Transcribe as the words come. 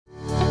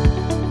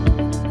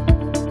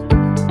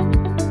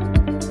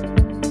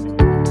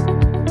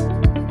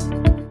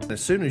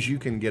as soon as you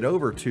can get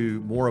over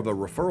to more of a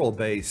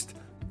referral-based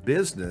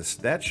business,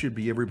 that should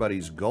be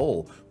everybody's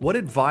goal. What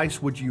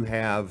advice would you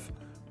have,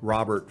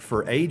 Robert,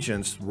 for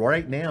agents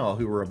right now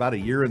who are about a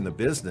year in the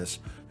business,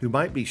 who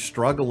might be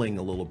struggling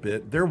a little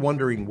bit? They're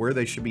wondering where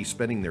they should be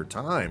spending their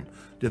time.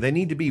 Do they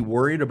need to be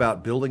worried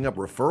about building up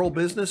referral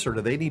business, or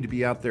do they need to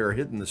be out there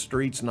hitting the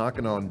streets,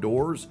 knocking on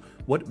doors?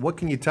 What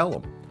can you tell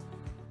them?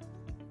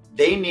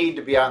 They need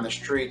to be on the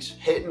streets,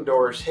 hitting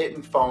doors,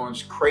 hitting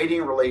phones,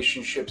 creating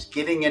relationships,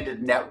 getting into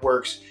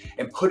networks,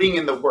 and putting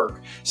in the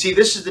work. See,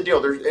 this is the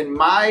deal. In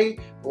my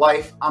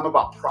life, I'm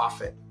about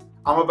profit.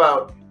 I'm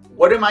about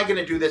what am I going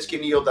to do that's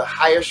going to yield the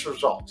highest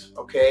result,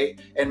 okay?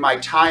 And my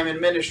time in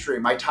ministry,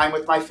 my time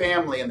with my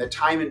family, and the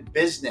time in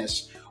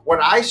business. What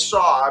I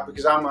saw,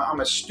 because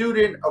I'm a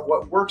student of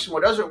what works and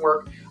what doesn't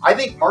work, I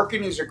think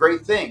marketing is a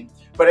great thing.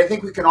 But I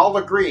think we can all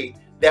agree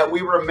that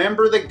we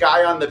remember the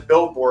guy on the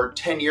billboard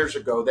 10 years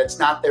ago that's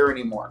not there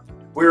anymore.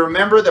 We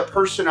remember the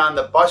person on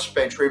the bus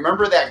bench. We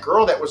remember that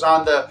girl that was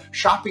on the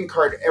shopping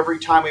cart every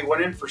time we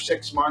went in for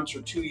 6 months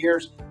or 2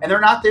 years, and they're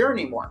not there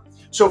anymore.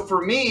 So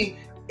for me,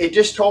 it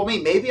just told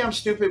me, maybe I'm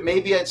stupid,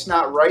 maybe it's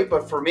not right,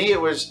 but for me, it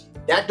was,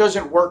 that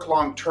doesn't work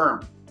long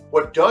term.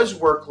 What does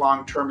work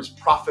long term is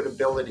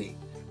profitability.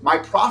 My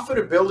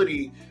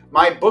profitability,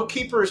 my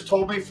bookkeeper has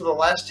told me for the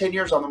last 10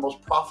 years, I'm the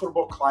most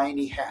profitable client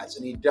he has,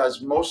 and he does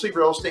mostly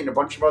real estate and a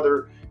bunch of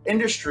other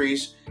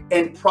industries,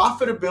 and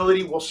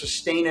profitability will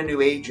sustain a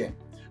new agent.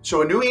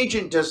 So a new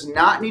agent does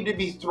not need to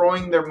be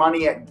throwing their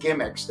money at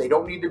gimmicks. They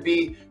don't need to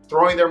be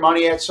throwing their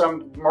money at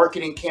some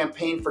marketing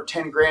campaign for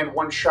 10 grand,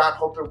 one shot,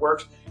 hope it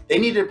works. They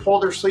need to pull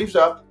their sleeves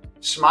up,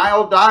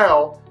 smile,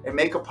 dial, and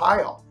make a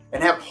pile,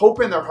 and have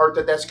hope in their heart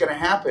that that's going to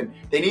happen.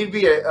 They need to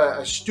be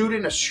a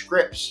student of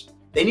scripts.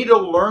 They need to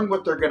learn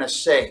what they're going to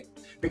say,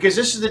 because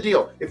this is the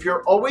deal. If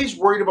you're always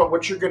worried about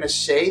what you're going to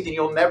say, then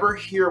you'll never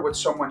hear what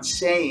someone's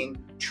saying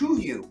to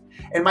you.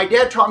 And my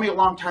dad taught me a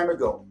long time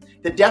ago,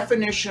 the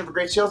definition of a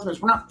great salesman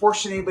is we're not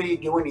forcing anybody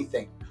to do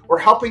anything. We're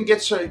helping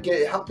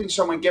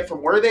someone get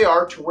from where they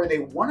are to where they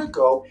want to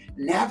go,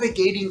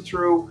 navigating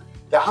through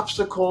the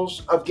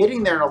obstacles of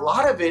getting there. And a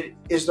lot of it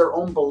is their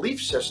own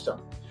belief system.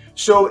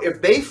 So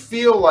if they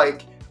feel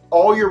like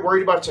all you're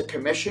worried about is a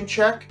commission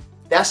check,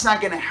 that's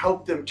not going to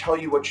help them tell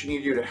you what you need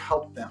to do to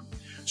help them.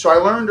 So I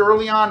learned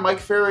early on, Mike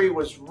Ferry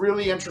was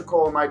really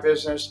integral in my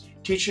business,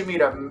 teaching me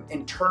to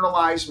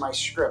internalize my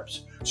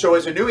scripts. So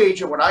as a new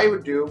agent, what I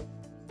would do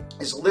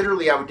is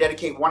literally I would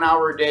dedicate 1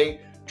 hour a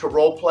day to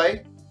role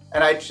play,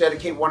 and I'd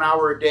dedicate 1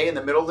 hour a day in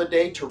the middle of the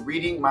day to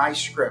reading my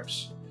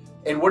scripts.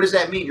 And what does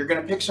that mean? You're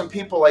going to pick some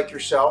people like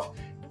yourself.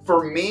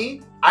 For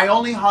me, I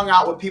only hung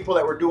out with people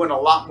that were doing a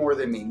lot more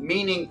than me,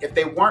 meaning if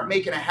they weren't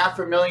making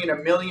 $500,000,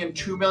 $1 million,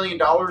 $2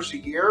 million a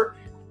year,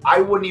 I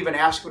wouldn't even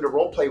ask them to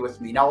role play with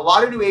me. Now, a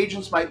lot of new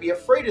agents might be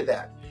afraid of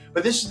that,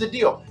 but this is the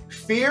deal.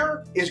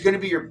 Fear is going to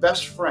be your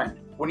best friend.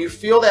 When you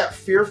feel that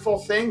fearful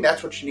thing,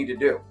 that's what you need to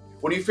do.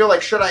 When you feel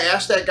like, should I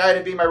ask that guy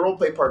to be my role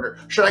play partner?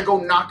 Should I go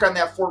knock on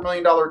that $4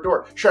 million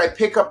door? Should I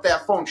pick up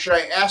that phone? Should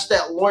I ask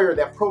that lawyer,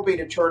 that probate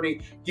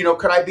attorney,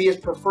 could I be his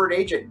preferred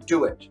agent?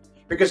 Do it.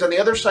 Because on the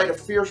other side of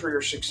fear is where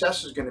your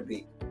success is going to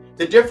be.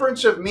 The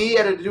difference of me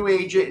at a new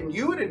agent and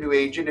you at a new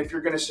agent, if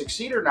you're going to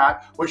succeed or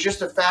not, was just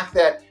the fact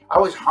that I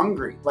was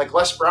hungry. Like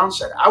Les Brown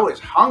said, I was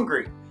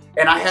hungry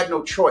and I had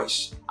no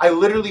choice. I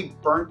literally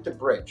burnt the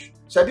bridge.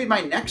 So that'd be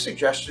my next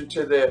suggestion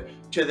to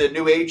the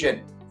new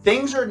agent.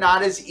 Things are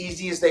not as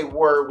easy as they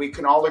were, we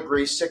can all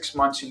agree, 6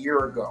 months, a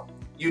year ago.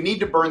 You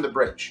need to burn the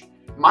bridge.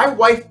 My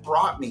wife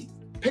brought me,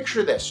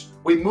 picture this,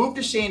 we moved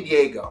to San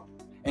Diego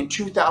in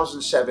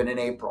 2007 in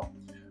April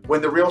when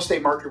the real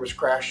estate market was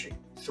crashing.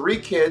 3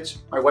 kids,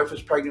 my wife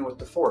was pregnant with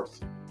the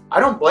 4th.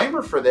 I don't blame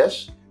her for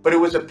this, but it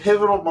was a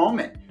pivotal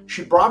moment.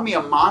 She brought me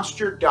a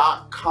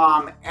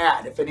monster.com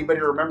ad, if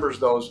anybody remembers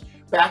those,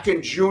 back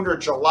in June or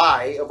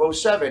July of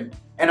 07.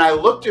 And I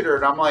looked at her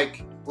and I'm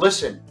like,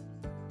 listen,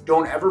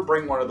 don't ever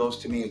bring one of those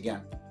to me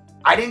again.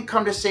 I didn't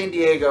come to San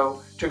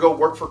Diego to go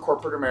work for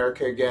corporate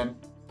America again.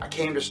 I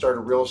came to start a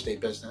real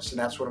estate business, and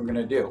that's what I'm going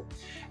to do.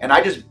 And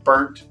I just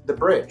burnt the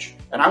bridge.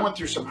 And I went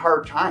through some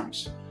hard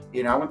times.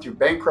 I went through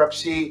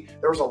bankruptcy.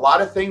 There was a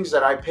lot of things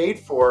that I paid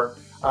for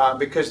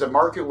because the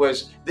market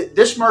was,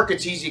 this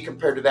market's easy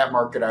compared to that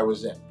market I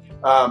was in.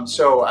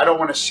 So I don't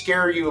want to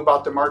scare you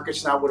about the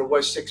market's not what it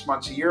was 6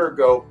 months, a year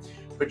ago,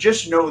 but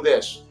just know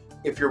this.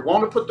 If you're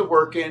willing to put the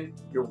work in,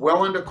 you're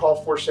willing to call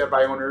for set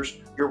by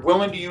owners, you're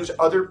willing to use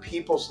other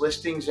people's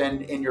listings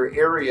in your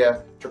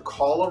area to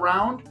call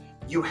around,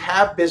 you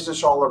have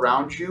business all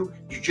around you.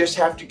 You just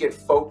have to get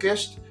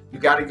focused. You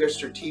got to go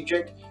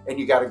strategic and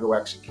you got to go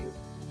execute.